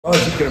Well,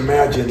 as you can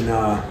imagine,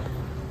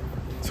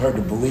 it's hard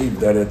to believe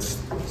that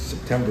it's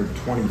September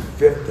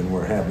 25th and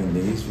we're having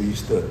these. We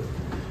used to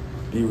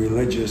be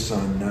religious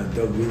on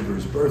Doug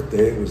Weaver's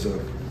birthday. It was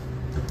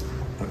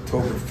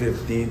October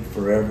 15th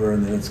forever,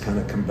 and then it's kind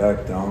of come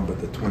back down,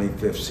 but the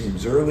 25th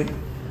seems early.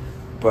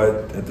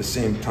 But at the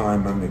same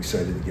time, I'm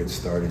excited to get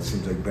started. It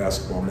seems like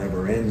basketball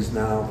never ends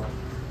now.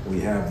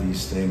 We have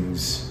these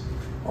things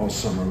all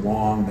summer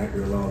long that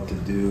you're allowed to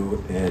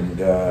do,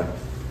 and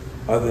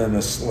other than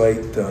a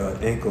slight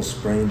ankle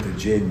sprain to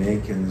Jay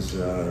Makin's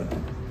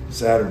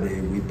Saturday,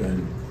 we've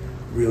been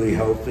really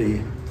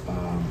healthy.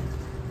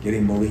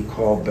 Getting Malik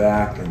Hall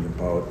back in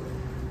about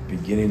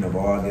beginning of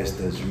August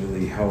has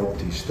really helped.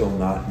 He's still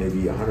not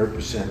maybe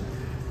 100%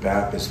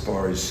 back as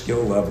far as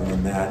skill level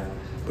in that,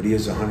 but he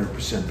is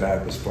 100%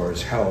 back as far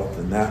as health,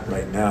 and that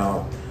right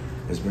now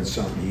has been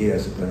something he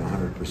hasn't been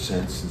 100%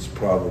 since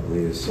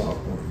probably his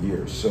sophomore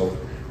year. So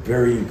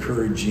very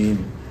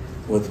encouraging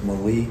with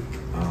Malik.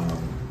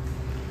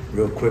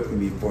 Real quickly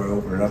before I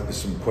open it up to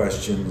some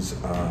questions,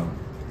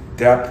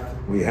 depth,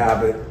 we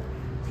have it.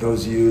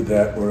 Those of you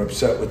that were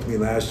upset with me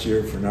last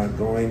year for not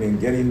going and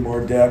getting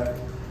more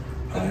depth,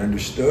 I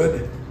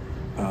understood.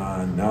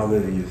 Now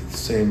that the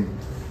same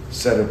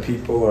set of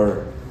people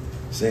are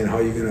saying, how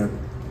are you going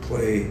to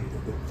play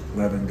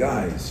 11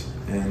 guys?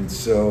 And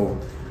so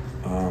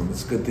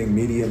it's a good thing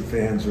media and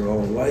fans are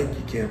all alike.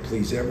 You can't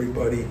please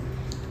everybody,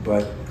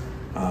 but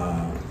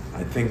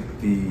I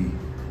think the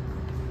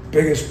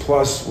biggest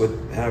plus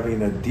with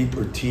having a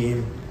deeper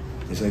team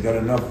is I got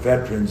enough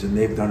veterans, and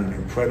they've done an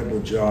incredible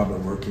job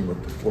of working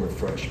with the four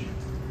freshmen.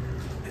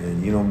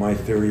 And you know my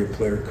theory of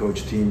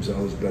player-coach teams is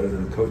always better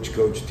than a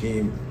coach-coach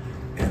team,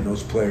 and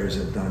those players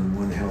have done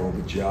one hell of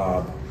a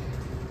job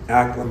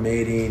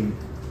acclimating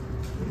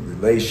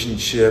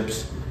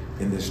relationships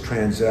in this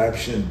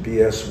transaction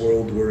BS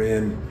world we're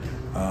in.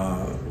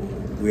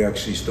 We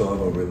actually still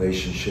have a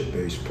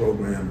relationship-based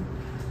program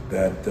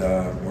that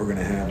we're going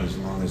to have as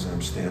long as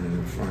I'm standing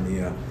in front of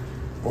you,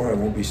 or I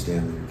won't be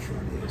standing in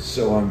front of you.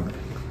 So I'm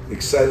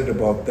excited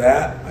about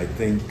that. I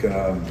think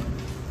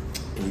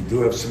we do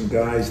have some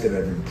guys that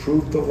have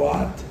improved a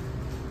lot.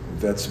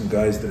 We've had some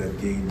guys that have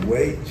gained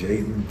weight.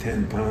 Jaden,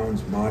 10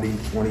 pounds, Marty,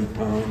 20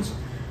 pounds.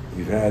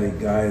 We've had a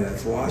guy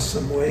that's lost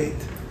some weight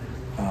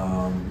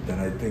that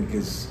I think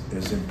is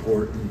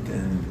important,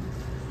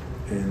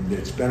 and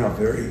it's been a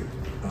very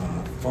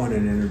fun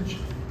and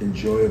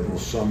enjoyable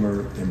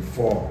summer and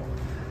fall.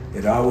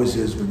 It always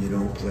is when you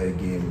don't play a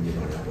game and you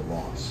don't have a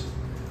loss.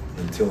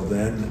 Until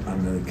then,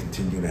 I'm going to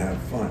continue to have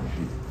fun.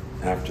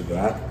 After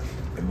that,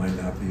 it might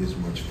not be as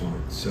much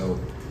fun. So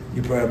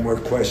you probably have more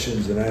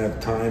questions than I have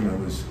time. I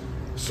was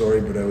sorry,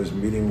 but I was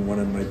meeting with one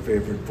of my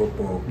favorite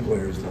football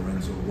players,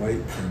 Lorenzo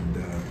White, and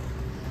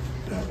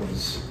that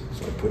was,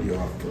 so I put you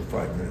off for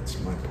 5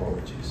 minutes. My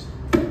apologies.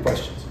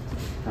 Questions?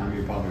 Tom,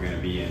 you're probably going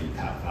to be in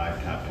top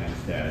 5, top 10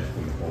 status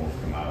when the polls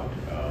come out.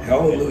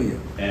 Hallelujah.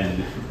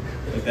 And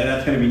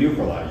that's going to be new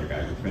for a lot of you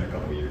guys. It's been a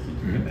couple of years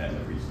since you did that in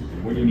the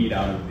preseason. What do you need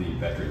out of the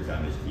veterans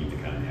on this team to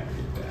kind of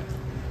navigate that?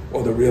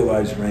 Well, the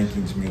realized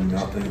rankings mean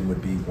nothing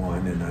would be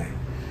one, and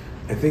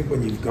I think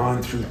when you've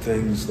gone through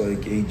things like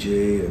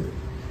AJ, and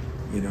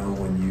you know,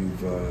 when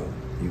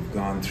you've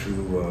gone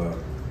through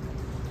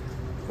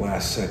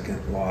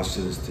last-second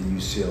losses to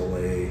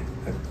UCLA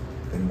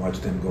and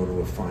watched them go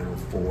to a Final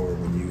Four,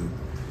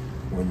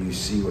 when you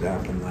see what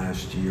happened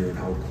last year and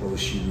how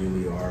close you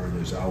really are, and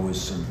there's always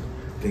some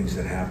things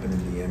that happen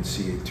in the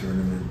NCAA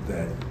tournament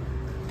that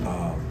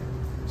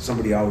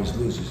somebody always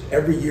loses.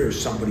 Every year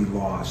somebody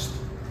lost,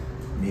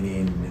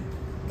 meaning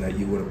that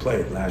you would have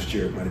played. Last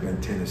year it might have been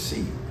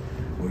Tennessee,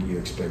 where you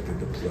expected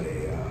to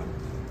play.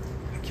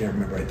 I can't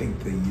remember, I think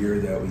the year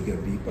that we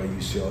got beat by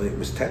UCLA, it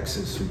was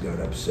Texas who got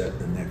upset in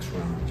the next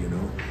round, you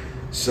know?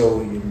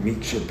 So it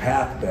makes your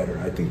path better.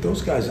 I think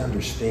those guys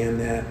understand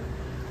that,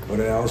 but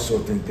I also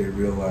think they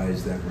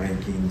realize that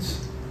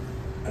rankings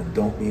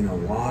don't mean a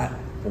lot.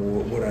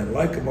 What I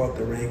like about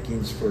the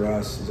rankings for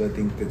us is I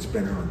think it's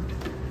been earned.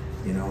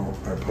 You know,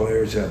 our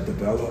players have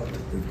developed.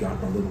 We've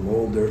gotten a little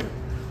older.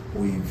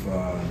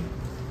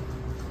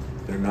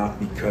 They're not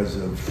because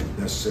of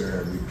necessarily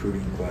our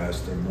recruiting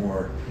class. They're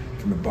more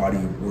from the body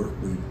of work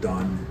we've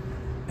done,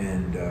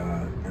 and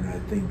I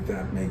think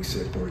that makes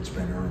it where it's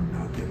been earned,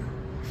 not given.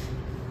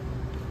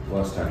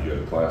 Last time you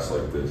had a class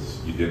like this,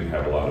 you didn't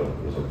have a lot of,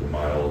 it was like the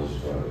Miles,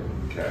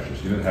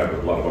 Cassius. You didn't have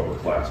a lot of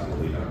upperclassmen in the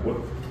league.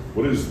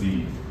 What is the,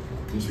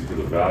 can you speak to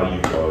the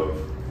value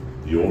of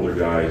the older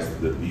guys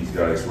that these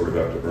guys sort of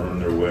have to earn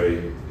their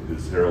way,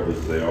 as heralded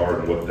as they are,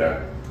 and what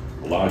that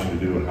allows you to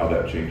do and how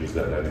that changes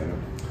that dynamic?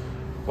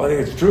 Well, I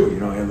think it's true. You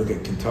know, I look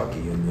at Kentucky,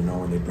 and you know,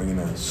 when they bring in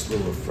a slew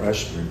of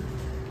freshmen,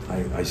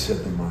 I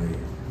said to my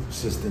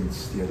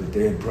assistants the other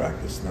day in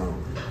practice, now,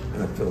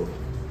 and I feel,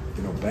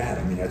 you know, bad.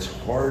 I mean, it's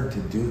hard to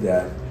do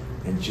that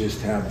and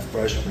just have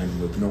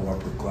freshmen with no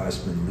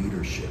upperclassmen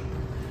leadership.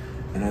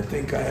 And I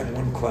think I had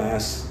one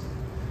class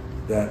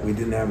that we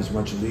didn't have as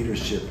much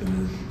leadership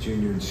in the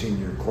junior and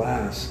senior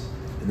class,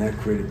 and that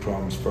created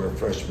problems for our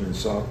freshmen and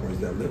sophomores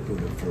that lived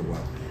with it for a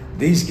while.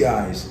 These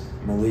guys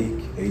Malik,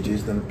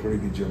 AJ's done a pretty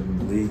good job.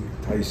 Malik,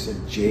 Tyson,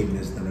 Jaden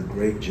has done a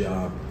great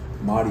job.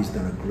 Marty's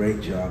done a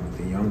great job with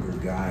the younger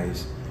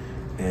guys,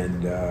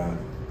 and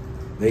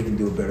they can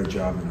do a better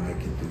job than I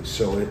can do.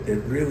 So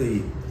it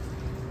really,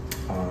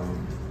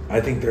 I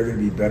think they're going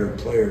to be better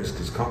players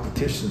because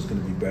competition is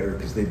going to be better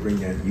because they bring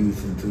that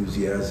youth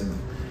enthusiasm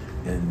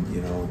and,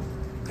 you know,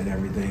 and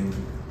everything.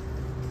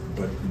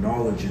 But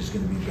knowledge is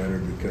going to be better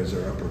because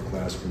our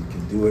upperclassmen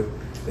can do it.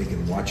 They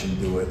can watch them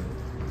do it.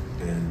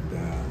 And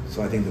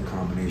so I think the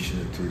combination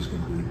of the two is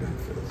going to really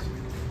benefit us.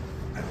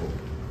 I hope.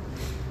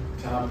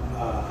 Tom,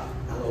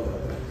 hello.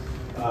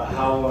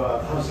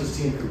 How does this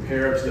team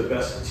compare to the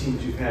best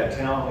teams you've had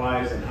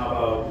talent-wise, and how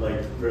about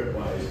like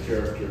grit-wise,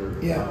 character,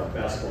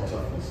 basketball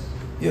toughness?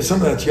 Yeah,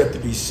 some of that's yet to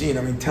be seen.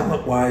 I mean,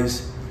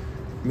 talent-wise,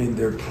 I mean,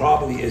 there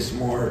probably is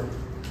more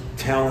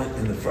talent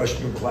in the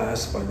freshman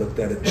class, if I looked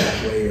at it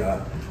that way,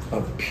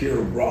 of pure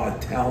raw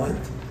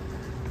talent.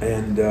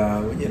 And,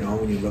 you know,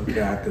 when you look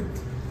back at,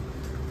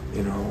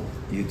 you know,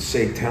 you'd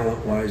say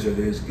talent-wise, are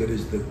they as good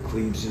as the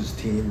Cleves'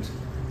 teams?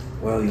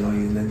 Well, you know,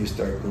 and then you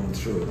start going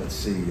through it. Let's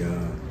see,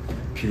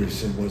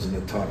 Pearson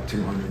wasn't a top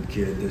 200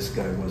 kid. This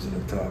guy wasn't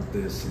a top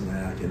this and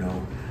that, you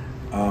know.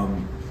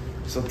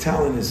 So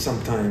talent is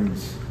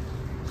sometimes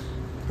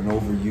an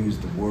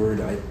overused word.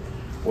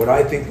 What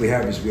I think we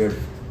have is we have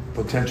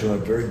potential to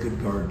have very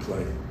good guard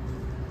play.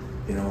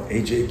 You know,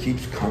 AJ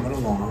keeps coming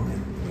along,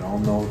 and we all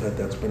know that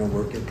that's been a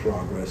work in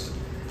progress.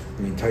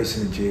 I mean,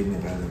 Tyson and Jaden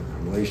have had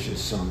hellacious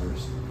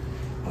summers.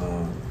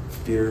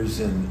 Fears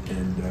and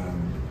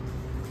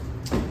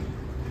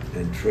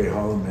Trey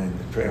Holloman.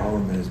 Trey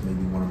Holloman is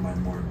maybe one of my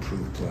more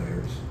improved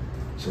players.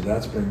 So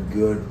that's been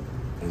good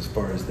as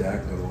far as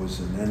that goes.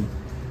 And then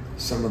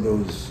some of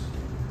those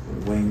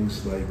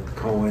wings like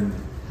Cohen,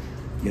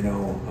 you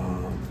know,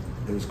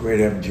 it was great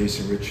having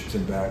Jason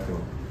Richardson back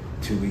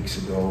 2 weeks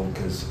ago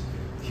because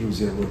he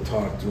was able to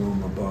talk to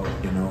him about,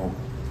 you know,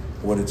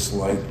 what it's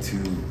like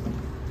to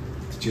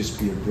just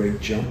be a great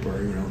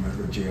jumper. You know,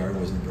 remember JR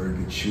wasn't a very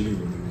good shooter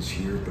when he was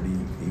here, but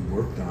he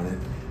worked on it.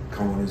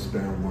 Cohen has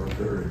been a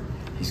worker. And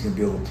he's going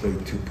to be able to play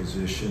two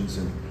positions,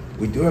 and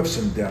we do have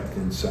some depth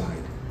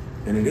inside.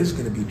 And it is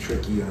going to be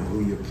tricky on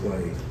who you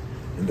play.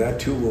 And that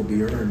too will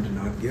be earned,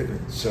 not given.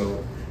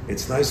 So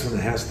it's nice when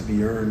it has to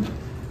be earned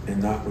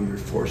and not when you're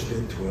forced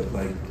into it.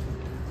 Like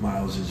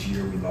Miles'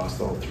 year, we lost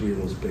all three of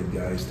those big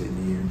guys to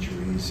knee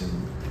injuries,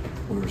 and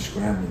we were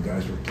scrambling.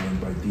 Guys were playing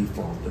by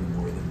default and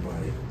more than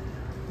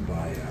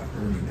by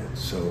earning it.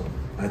 So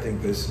I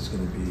think this is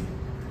going to be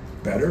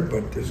better,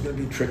 but there's going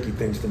to be tricky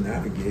things to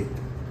navigate.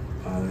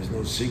 There's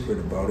no secret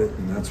about it,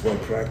 and that's why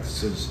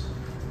practices,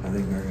 I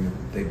think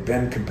they've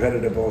been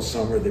competitive all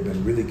summer. They've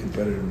been really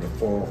competitive in the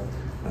fall.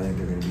 I think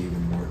they're going to be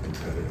even more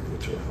competitive,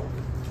 which will help.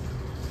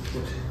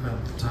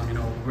 Tom, you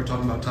know, we're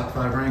talking about top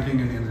 5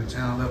 ranking and the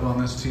talent level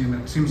on this team.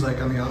 And it seems like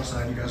on the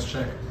outside, you guys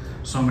check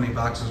so many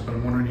boxes, but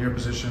I'm wondering your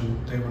position,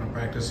 day one of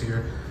practice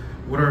here.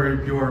 What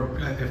are your,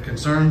 if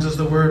concerns is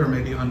the word, or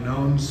maybe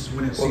unknowns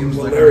when it seems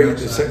like Larry, on the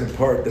the outside? second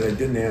part that I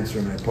didn't answer,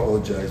 and I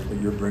apologize, but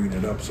you're bringing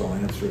it up, so I'll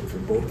answer it for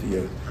both of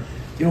you.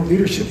 You know,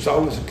 leadership's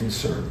always a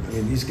concern. I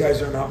mean, these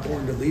guys are not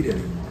born to lead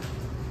anymore.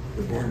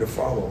 They're born to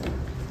follow,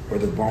 or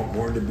they're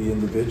born to be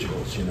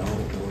individuals, you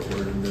know.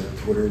 We're in the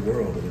Twitter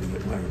world. I'm going to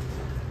get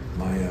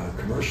my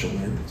commercial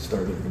in,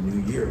 started the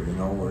new year, you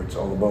know, where it's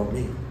all about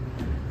me.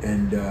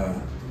 And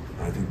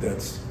I think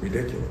that's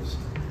ridiculous.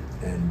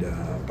 And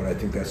but I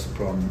think that's the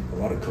problem a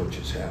lot of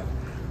coaches have.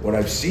 What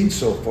I've seen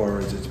so far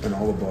is it's been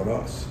all about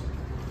us.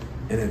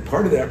 And then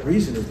part of that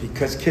reason is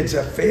because kids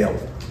have failed.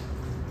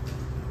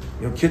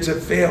 You know, kids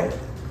have failed.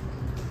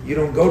 You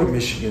don't go to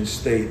Michigan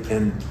State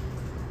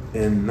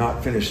and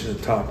not finish in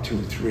the top 2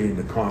 or 3 in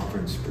the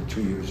conference for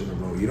 2 years in a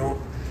row. You don't,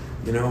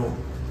 you know,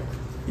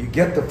 you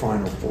get the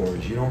Final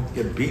Fours. You don't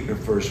get beaten in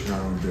the first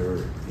round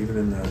or even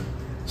in the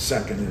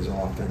second as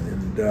often.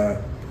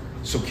 And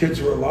so kids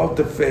are allowed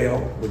to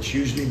fail, which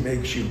usually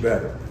makes you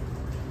better.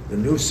 The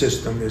new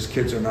system is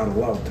kids are not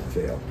allowed to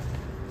fail.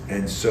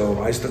 And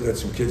so I still got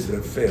some kids that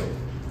have failed.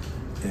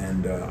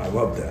 And I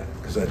love that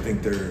because I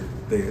think they're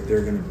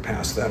going to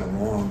pass that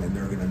along and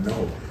they're going to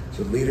know.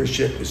 So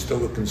leadership is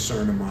still a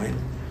concern of mine.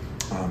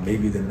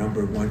 Maybe the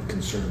number one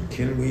concern.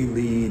 Can we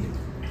lead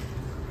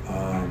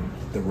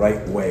the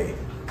right way?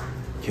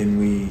 Can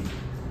we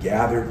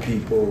gather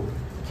people?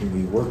 Can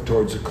we work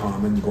towards a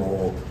common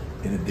goal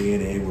in a day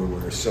and age where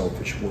we're a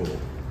selfish world?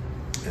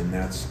 And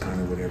that's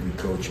kind of what every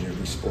coach in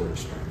every sport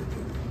is trying to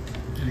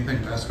do.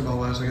 Anything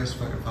basketball-wise, I guess,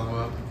 if I could follow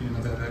up, you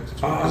know,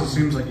 because it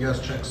seems like you guys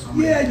check so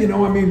many. Yeah, you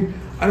know, I mean,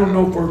 I don't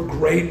know if we're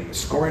great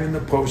scoring in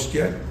the post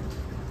yet.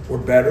 We're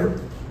better.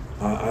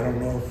 I don't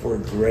know if we're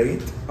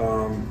great.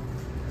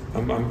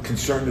 I'm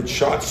concerned at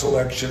shot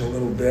selection a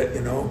little bit,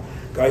 you know.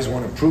 Guys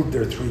want to prove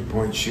they're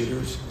three-point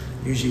shooters.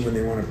 Usually when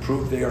they want to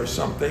prove they are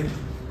something,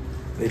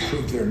 they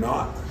prove they're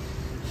not.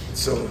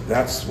 So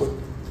that's what,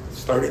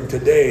 starting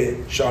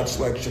today, shot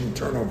selection,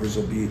 turnovers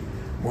will be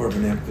more of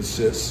an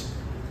emphasis.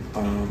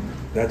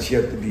 That's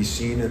yet to be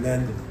seen. And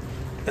then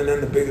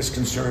the biggest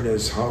concern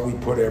is how we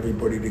put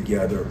everybody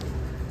together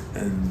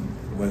and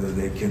whether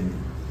they can,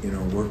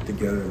 work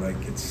together like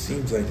it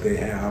seems like they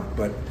have.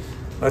 But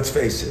let's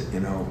face it,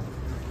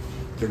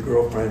 their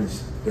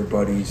girlfriends, their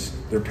buddies,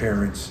 their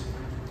parents,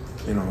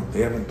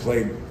 they haven't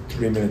played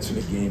 3 minutes in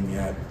a game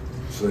yet,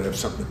 so they have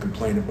something to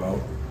complain about.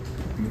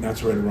 I mean,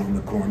 that's right around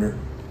the corner,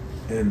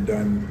 and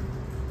I'm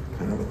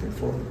kind of looking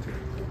forward to it.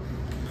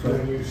 So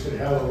when you said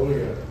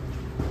hallelujah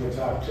in the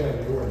top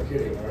 10, you weren't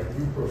kidding, right?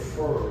 You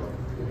prefer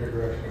the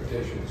bigger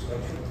expectations,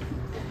 don't you?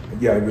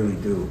 Yeah, I really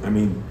do. I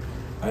mean,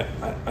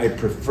 I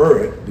prefer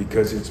it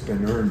because it's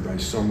been earned by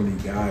so many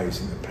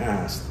guys in the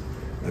past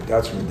that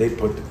that's where they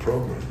put the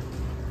program.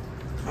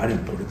 I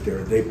didn't put it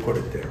there; they put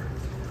it there,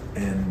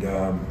 and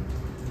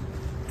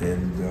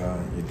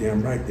you're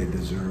damn right. It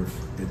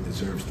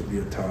deserves to be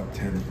a top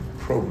 10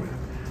 program.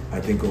 I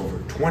think over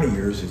 20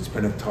 years it's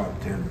been a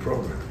top 10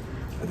 program.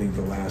 I think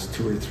the last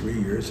 2 or 3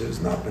 years it has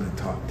not been a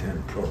top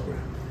 10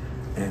 program,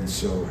 and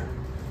so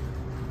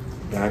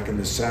back in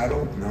the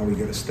saddle. Now we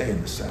got to stay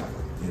in the saddle,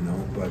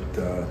 But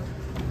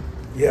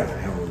yeah,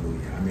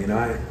 hallelujah.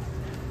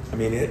 I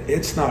mean,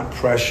 it's not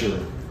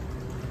pressure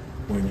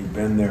when you've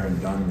been there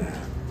and done that.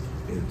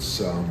 It's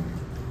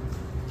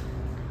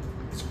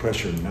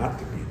pressure not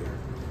to be there.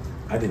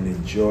 I didn't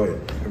enjoy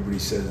it. Everybody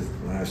said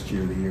last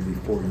year, the year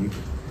before, you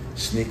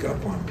sneak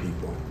up on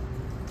people.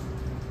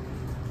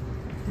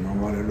 You know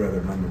what? I'd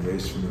rather run the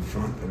race from the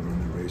front than run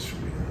the race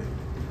from behind.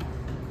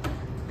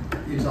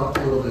 You talked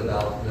a little bit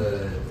about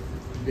the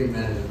big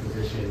men in the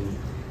position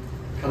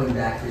coming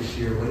back this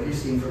year. What have you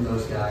seen from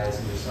those guys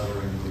in the summer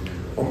and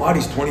moving? Well,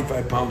 Marty's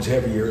 25 pounds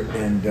heavier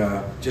and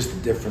just a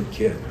different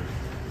kid.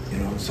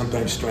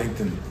 Sometimes strength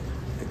and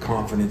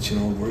confidence,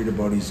 worried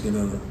about he's going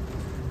to,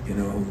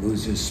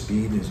 lose his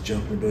speed and his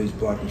jumping ability, he's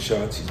blocking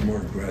shots, he's more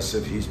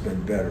aggressive, he's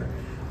been better.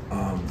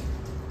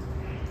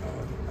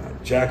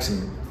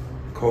 Jackson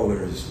Kohler,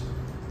 his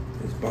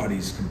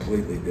body's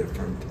completely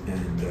different,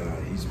 and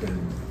he's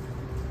been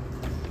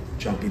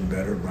jumping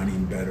better,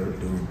 running better,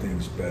 doing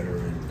things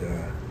better,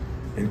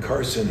 and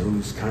Carson,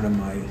 who's kind of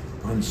my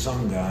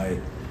unsung guy,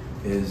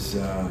 is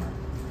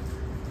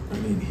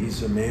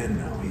he's a man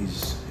now.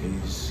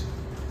 He's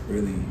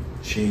really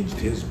changed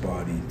his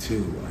body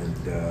too,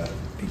 and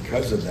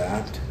because of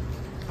that,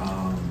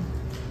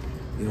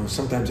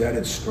 sometimes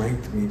added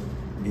strength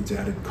needs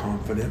added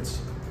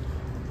confidence.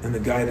 And the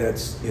guy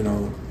that's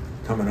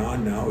coming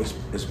on now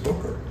is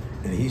Booker,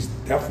 and he's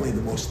definitely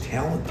the most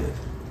talented.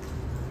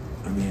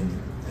 And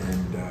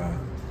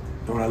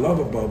what I love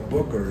about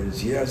Booker is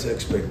he has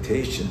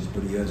expectations,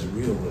 but he has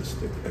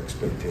realistic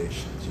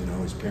expectations.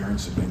 His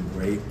parents have been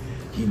great.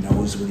 He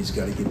knows what he's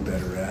got to get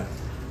better at.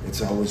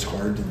 It's always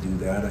hard to do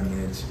that.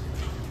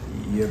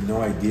 You have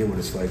no idea what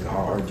it's like,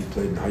 how hard you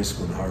played in high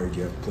school and how hard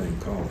you have to play in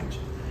college.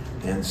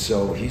 And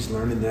so he's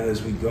learning that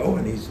as we go,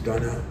 and he's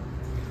done a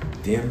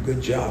damn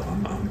good job.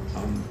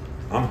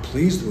 I'm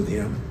pleased with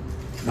him,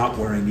 not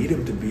where I need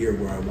him to be or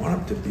where I want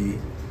him to be.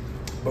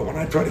 But when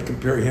I try to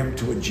compare him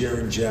to a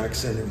Jaren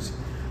Jackson, who's,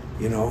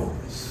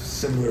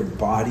 similar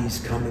bodies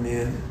coming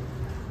in.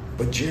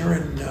 But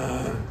Jaren,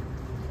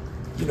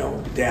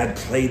 Dad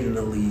played in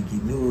the league. He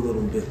knew a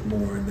little bit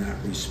more in that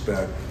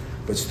respect.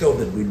 But still,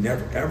 did we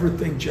never ever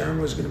think Jaren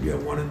was going to be a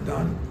one and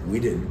done? We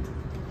didn't.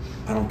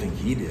 I don't think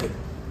he did.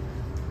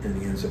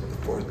 And he ends up the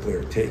fourth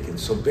player taken.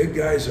 So big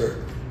guys are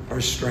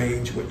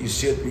strange. What you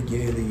see at the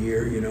beginning of the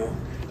year,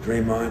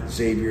 Draymond,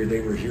 Xavier,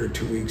 they were here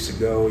 2 weeks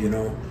ago, we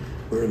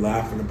were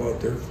laughing about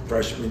their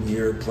freshman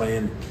year,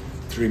 playing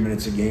 3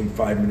 minutes a game,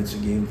 5 minutes a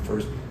game,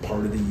 first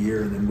part of the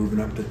year, and then moving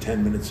up to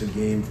 10 minutes a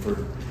game for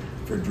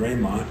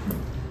Draymond.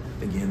 I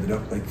think he ended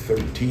up like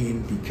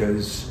 13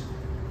 because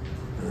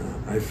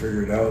I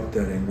figured out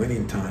that in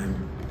winning time,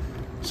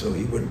 so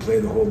he wouldn't play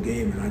the whole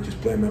game, and I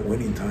just play him at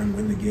winning time,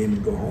 win the game,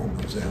 and go home.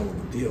 It was a hell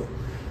of a deal.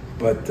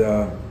 But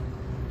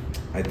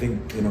I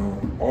think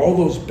all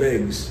those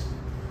bigs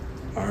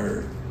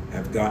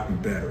have gotten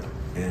better,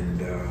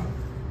 and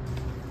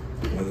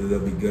whether they'll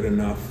be good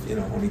enough,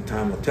 only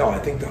time will tell. I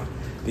think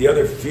the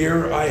other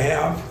fear I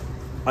have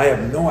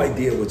no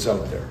idea what's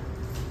out there.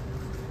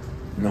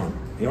 None.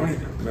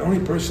 The only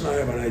person I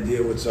have an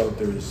idea what's out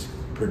there is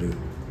Purdue,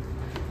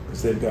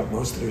 because they've got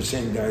most of their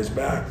same guys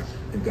back.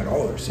 They've got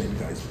all their same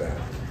guys back.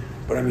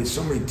 But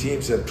so many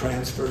teams have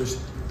transfers.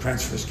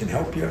 Transfers can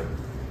help you.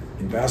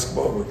 In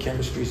basketball, where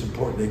chemistry is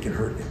important, they can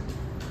hurt you.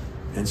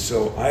 And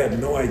so I have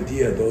no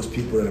idea those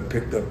people that have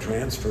picked up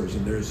transfers,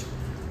 and there's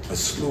a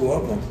slew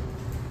of them,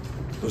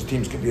 those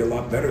teams could be a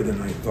lot better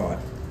than I thought.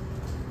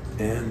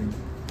 And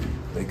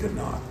they could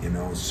not,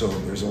 So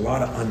there's a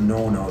lot of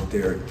unknown out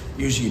there.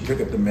 Usually you pick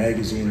up the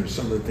magazine or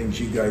some of the things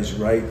you guys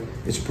write,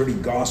 it's pretty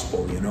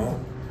gospel,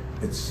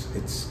 It's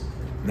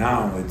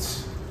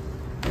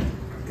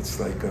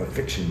like a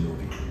fiction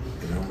movie,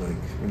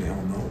 like who the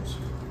hell knows?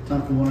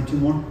 Time for one or two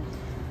more.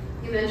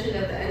 You mentioned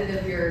at the end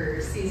of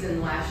your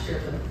season last year,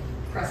 the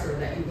presser,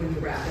 that when you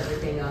wrapped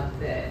everything up,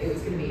 that it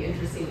was going to be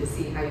interesting to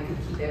see how you could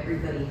keep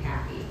everybody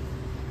happy.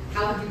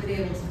 How have you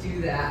been able to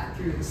do that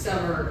through the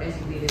summer as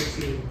you lead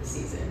into the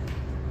season?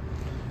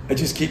 I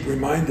just keep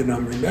reminding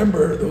them,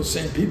 remember, those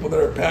same people that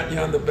are patting you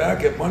on the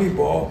back at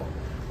Moneyball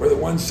we're the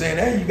ones saying,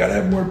 hey, you got to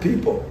have more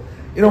people.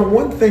 You know,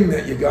 one thing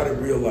that you got to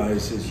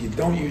realize is you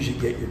don't usually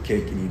get your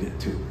cake and eat it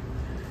too.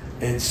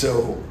 And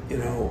so, you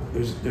know,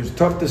 there's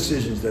tough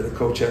decisions that a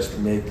coach has to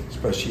make,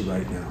 especially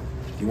right now.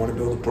 Do you want to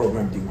build a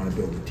program? Do you want to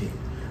build a team?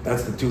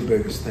 That's the two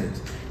biggest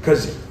things.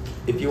 Because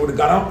if you would have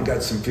gone out and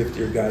got some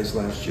fifth-year guys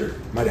last year,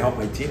 it might have helped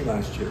my team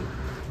last year,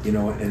 you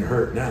know, and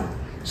hurt now.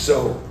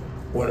 So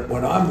what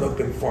I'm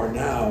looking for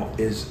now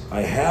is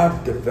I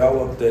have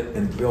developed it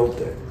and built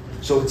it.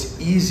 So it's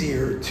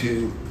easier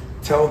to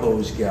tell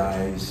those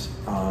guys,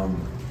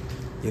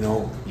 you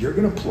know, you're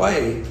going to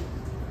play,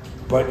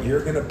 but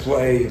you're going to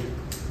play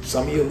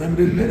some of your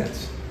limited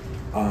minutes.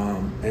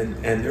 And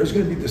there's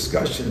going to be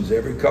discussions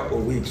every couple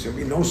of weeks. There'll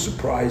be no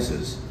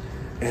surprises.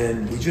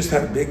 And we just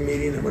had a big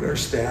meeting with our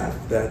staff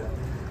that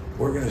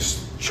we're going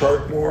to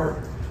chart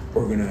more.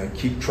 We're going to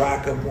keep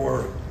track of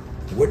more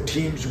what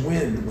teams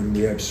win when we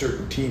have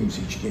certain teams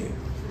each game.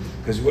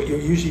 Because what you'll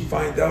usually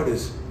find out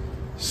is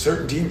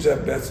certain teams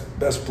have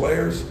best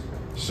players,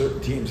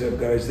 certain teams have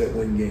guys that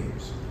win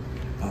games.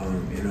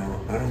 You know,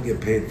 I don't get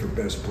paid for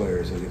best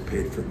players, I get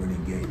paid for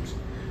winning games.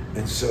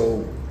 And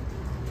so,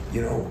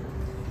 you know,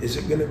 is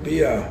it going to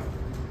be I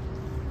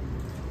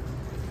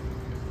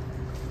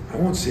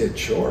won't say a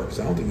chore, because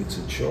I don't think it's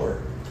a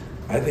chore.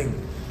 I think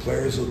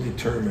players will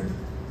determine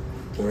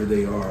where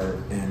they are,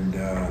 and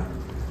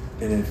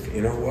if,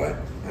 you know what,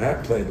 I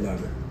have played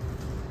 11.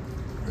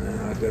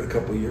 I've got a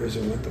couple of years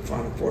and went to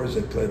Final Fours,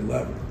 I played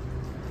 11.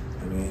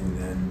 I mean,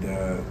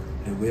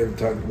 and we haven't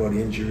talked about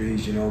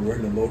injuries, you know, we're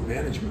in the load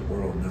management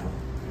world now.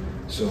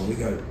 So we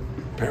got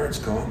parents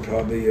calling,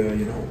 probably,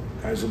 you know,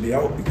 guys will be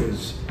out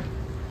because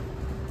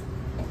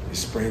they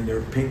sprained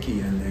their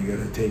pinky and they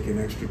got to take an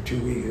extra 2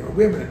 weeks. You know,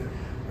 we haven't,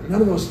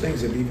 none of those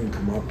things have even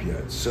come up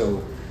yet.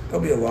 So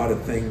there'll be a lot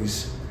of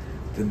things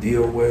to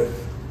deal with.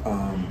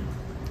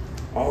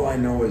 All I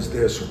know is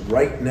this,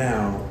 right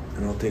now,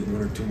 and I'll take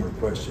one or two more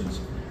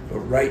questions, but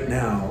right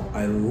now,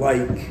 I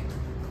like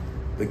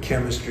the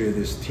chemistry of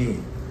this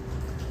team.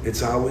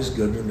 It's always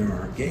good when there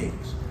aren't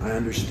games. I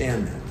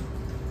understand that.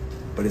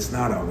 But it's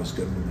not always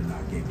good when they're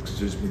not games, because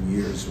there's been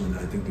years when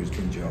I think there's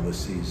been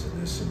jealousies and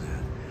this and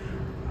that.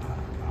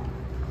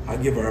 I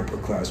give our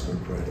upperclassmen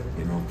credit,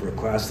 you know, for a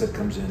class that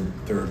comes in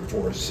third,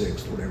 fourth,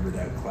 sixth, whatever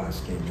that class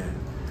came in.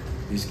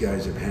 These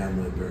guys have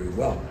handled it very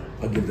well.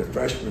 I'll give the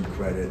freshmen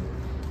credit.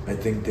 I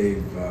think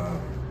they've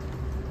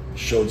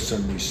showed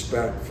some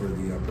respect for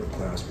the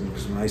upperclassmen,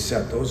 because when I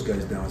sat those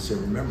guys down, I said,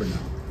 remember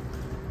now,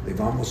 they've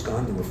almost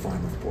gone to a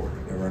Final Four.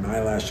 They were an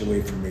eyelash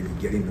away from maybe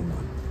getting to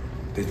one.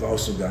 They've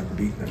also gotten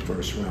beaten in the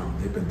first round.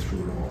 They've been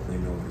through it all. They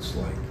know what it's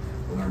like.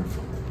 Learn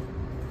from it.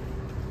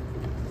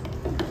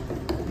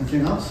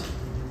 Anything else?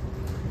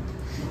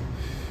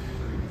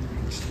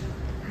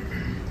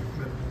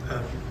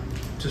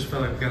 Just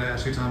felt like I gotta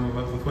ask you, Tom,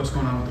 about with what's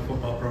going on with the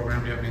football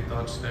program. Do you have any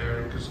thoughts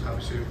there? Because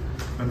obviously you've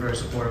been very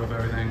supportive of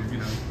everything, you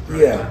know.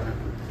 Yeah.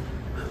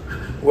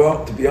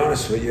 Well, to be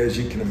honest with you, as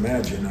you can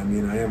imagine, I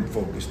mean, I am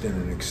focused in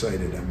and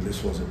excited. I mean,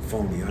 this wasn't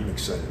phony. I'm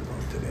excited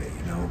about today,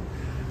 you know.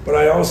 But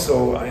I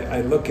also,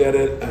 I look at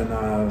it and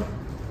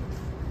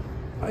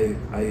I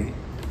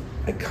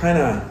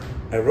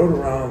wrote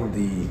around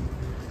the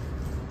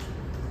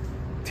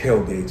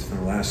tailgates in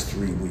the last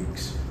 3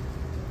 weeks.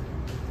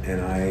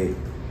 And I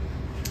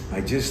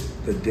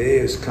just, the day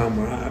has come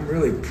where I'm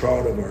really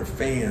proud of our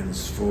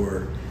fans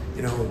for,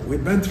 you know,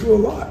 we've been through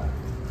a lot.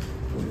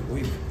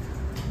 We've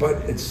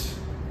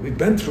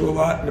been through a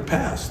lot in the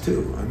past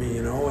too. I mean,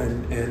 you know,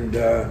 and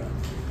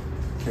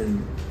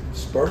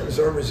Spartans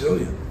are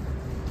resilient.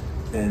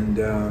 And,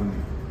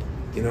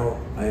 you know,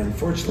 I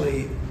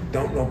unfortunately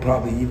don't know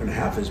probably even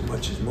half as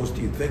much as most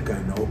of you think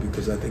I know,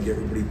 because I think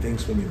everybody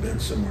thinks when you've been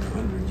somewhere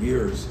 100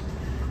 years,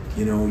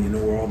 you know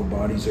where all the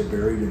bodies are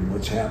buried and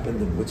what's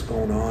happened and what's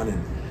going on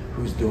and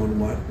who's doing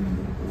what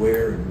and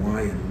where and why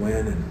and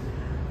when, and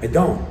I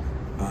don't.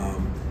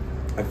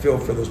 I feel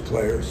for those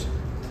players.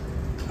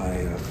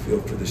 I feel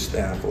for the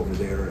staff over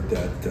there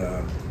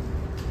that,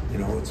 you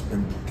know, it's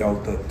been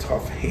dealt a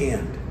tough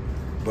hand.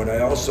 But I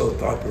also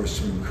thought there were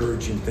some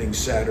encouraging things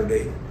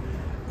Saturday.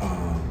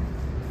 I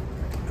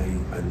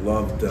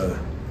loved the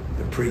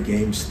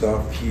pregame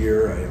stuff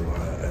here.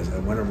 As I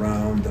went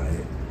around, I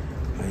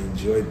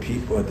enjoyed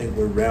people. I think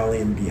we're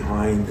rallying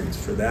behind, and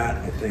for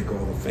that, I thank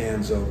all the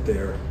fans out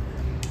there.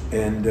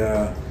 And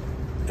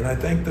I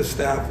thank the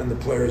staff and the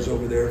players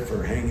over there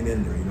for hanging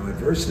in there. You know,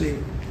 adversity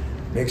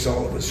makes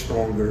all of us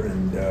stronger,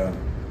 and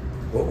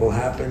what will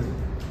happen,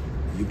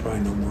 you probably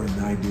know more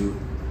than I do.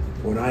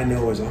 What I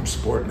know is I'm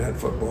supporting that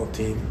football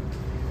team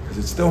because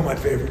it's still my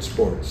favorite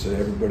sport, so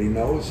everybody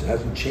knows. It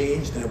hasn't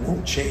changed, and it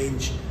won't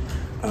change.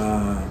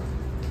 I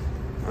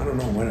don't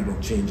know when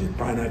it'll change. It's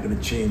probably not going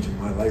to change in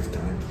my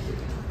lifetime.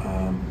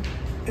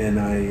 And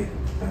I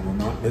will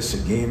not miss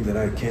a game that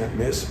I can't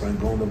miss. If I'm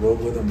going on the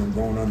road with them, I'm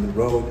going on the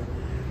road.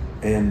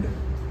 And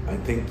I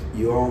think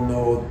you all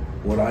know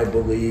what I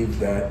believe,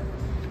 that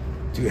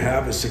to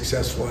have a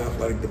successful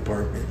athletic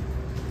department,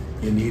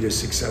 you need a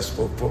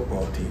successful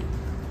football team.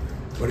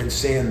 But in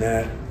saying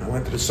that, I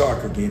went to the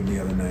soccer game the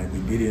other night. We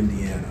beat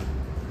Indiana.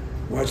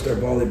 watched our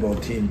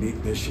volleyball team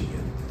beat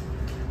Michigan.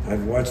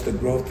 I've watched the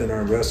growth in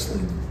our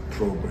wrestling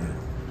program.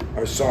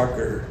 Our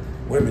soccer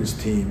women's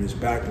team is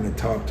back in the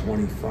top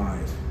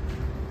 25.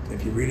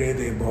 If you read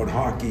anything about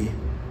hockey,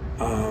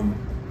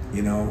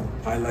 you know,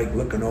 I like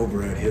looking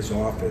over at his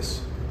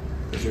office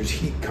because there's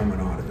heat coming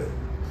out of it.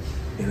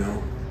 You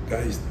know,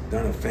 guy's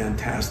done a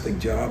fantastic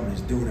job and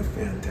he's doing a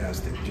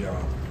fantastic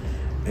job.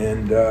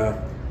 And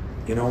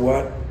you know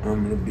what?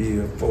 I'm going to be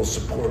a full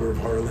supporter of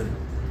Harlan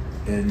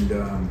and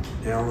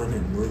Alan,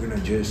 and we're going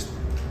to just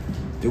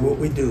do what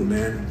we do,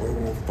 man. We're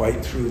going to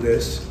fight through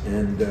this,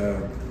 and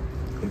there's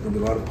going to be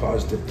a lot of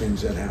positive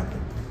things that happen.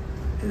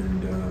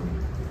 And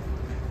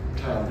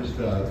Tom, just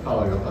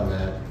following up on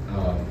that,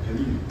 have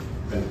you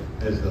been,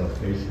 as the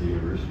face of the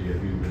university,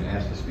 have you been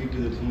asked to speak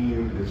to the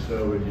team? If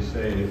so, would you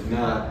say? And if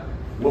not,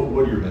 what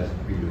would your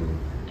message be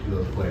to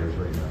those players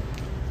right now?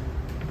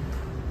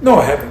 no,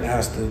 I haven't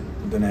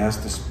been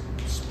asked to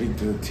speak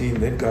to the team.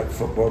 They've got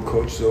football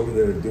coaches over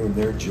there doing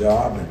their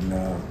job, and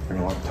you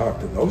know, I've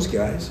talked to those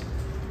guys.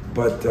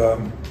 But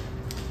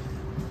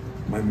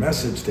my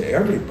message to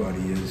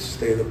everybody is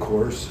stay the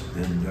course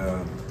and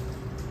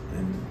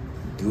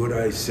do what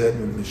I said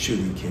when the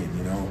shooting came.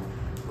 You know,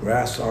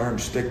 grass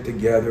arms, stick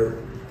together.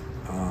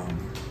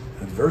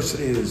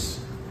 Adversity is,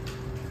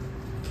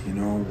 you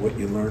know, what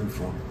you learn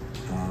from.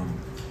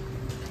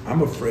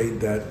 I'm afraid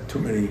that too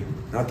many,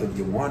 not that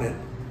you want it,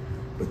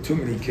 but too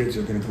many kids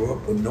are going to grow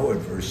up with no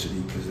adversity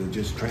because they'll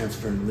just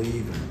transfer and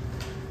leave and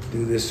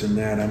do this and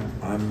that.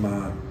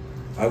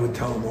 I would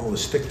tell them all to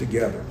stick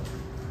together.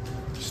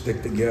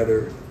 Stick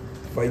together,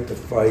 fight the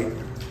fight,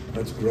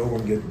 let's grow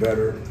and get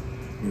better.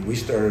 I mean, we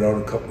started out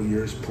a couple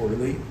years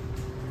poorly.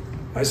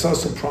 I saw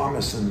some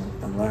promise in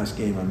the last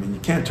game. I mean,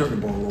 you can't turn the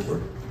ball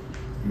over.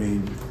 I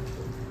mean,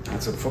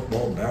 that's a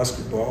football,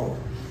 basketball.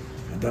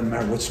 It doesn't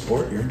matter what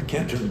sport you're in, you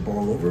can't turn the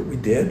ball over. We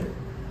did.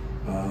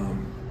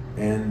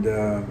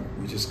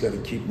 We just got to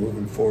keep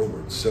moving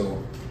forward.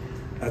 So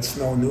that's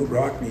no new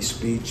Rockney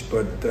speech,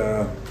 but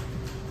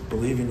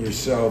believe in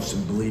yourselves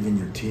and believe in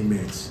your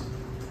teammates,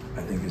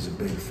 I think, is a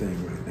big thing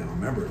right now.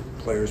 Remember,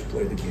 players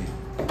play the game.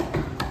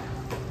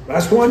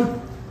 Last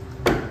one.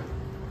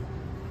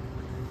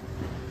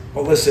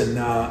 Well, listen,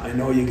 I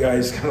know you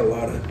guys got a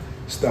lot of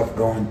stuff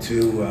going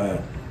too.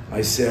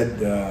 I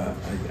said,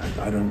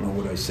 I don't know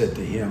what I said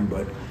to him,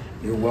 but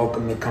you're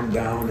welcome to come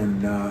down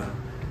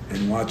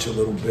and watch a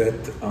little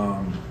bit.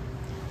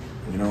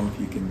 You know, if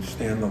you can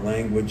stand the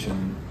language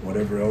and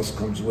whatever else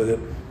comes with it,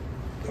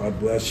 God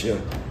bless you.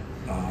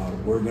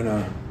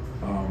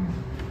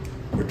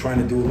 We're trying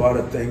to do a lot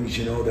of things.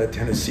 You know, that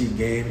Tennessee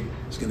game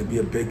is going to be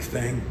a big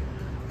thing.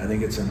 I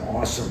think it's an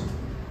awesome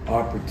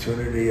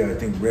opportunity. I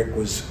think Rick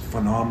was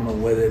phenomenal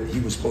with it. He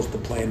was supposed to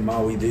play in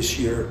Maui this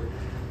year.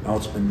 Now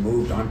it's been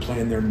moved. I'm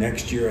playing there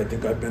next year. I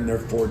think I've been there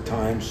 4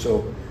 times.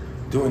 So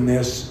doing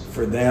this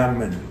for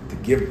them and to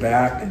give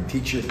back and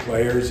teach your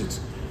players,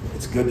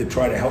 it's good to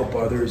try to help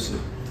others.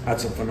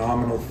 That's a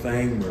phenomenal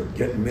thing. We're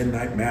getting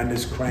Midnight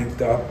Madness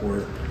cranked up.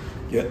 We're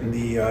getting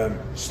the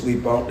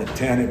sleep out in a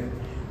tent. If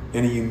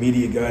any of you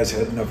media guys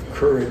had enough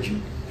courage,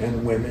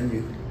 and women,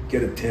 you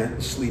get a tent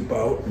and sleep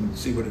out and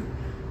see what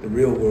the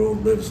real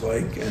world lives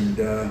like.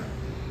 And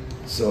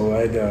so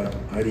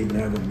I'd even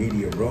have a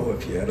media row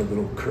if you had a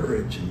little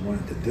courage and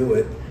wanted to do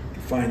it.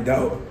 You find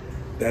out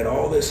that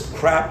all this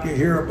crap you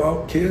hear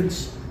about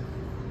kids,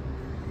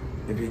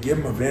 if you give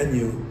them a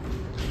venue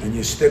and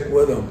you stick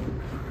with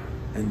them,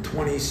 and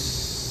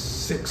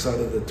 26 out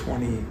of the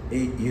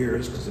 28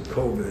 years because of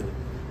COVID,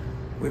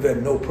 we've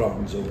had no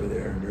problems over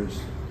there. And there's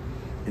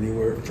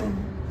anywhere from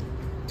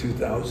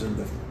 2,000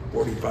 to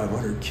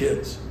 4,500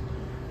 kids.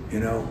 You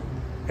know,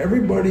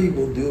 everybody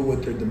will do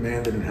what they're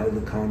demanded and held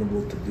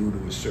accountable to do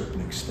to a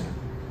certain extent.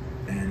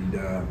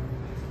 And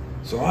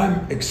so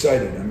I'm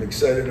excited. I'm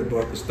excited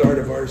about the start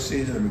of our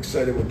season. I'm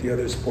excited what the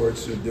other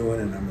sports are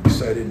doing, and I'm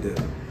excited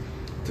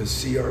to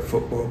see our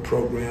football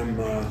program.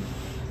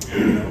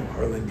 You know,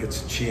 Harlan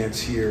gets a chance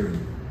here,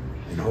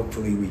 and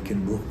hopefully we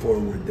can move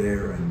forward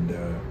there.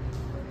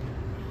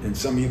 And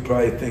some of you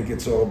probably think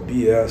it's all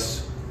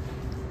BS.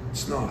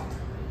 It's not.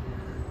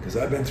 Because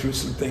I've been through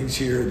some things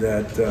here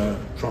that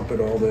trumpet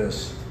all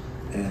this.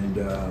 And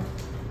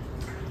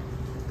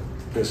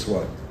guess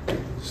what?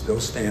 Still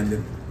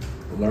standing.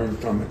 Learned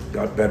from it,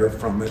 got better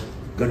from it,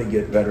 gonna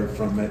get better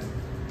from it.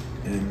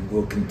 And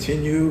we'll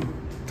continue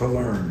to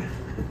learn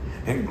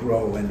and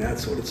grow. And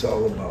that's what it's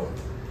all about.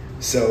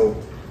 So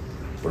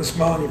put a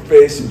smile on your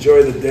face,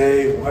 enjoy the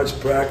day, watch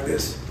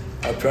practice.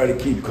 I'll try to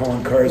keep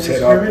Colin Carr's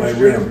head off my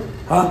rim.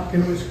 Huh?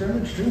 Can we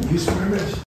scrimmage too? You scrimmage?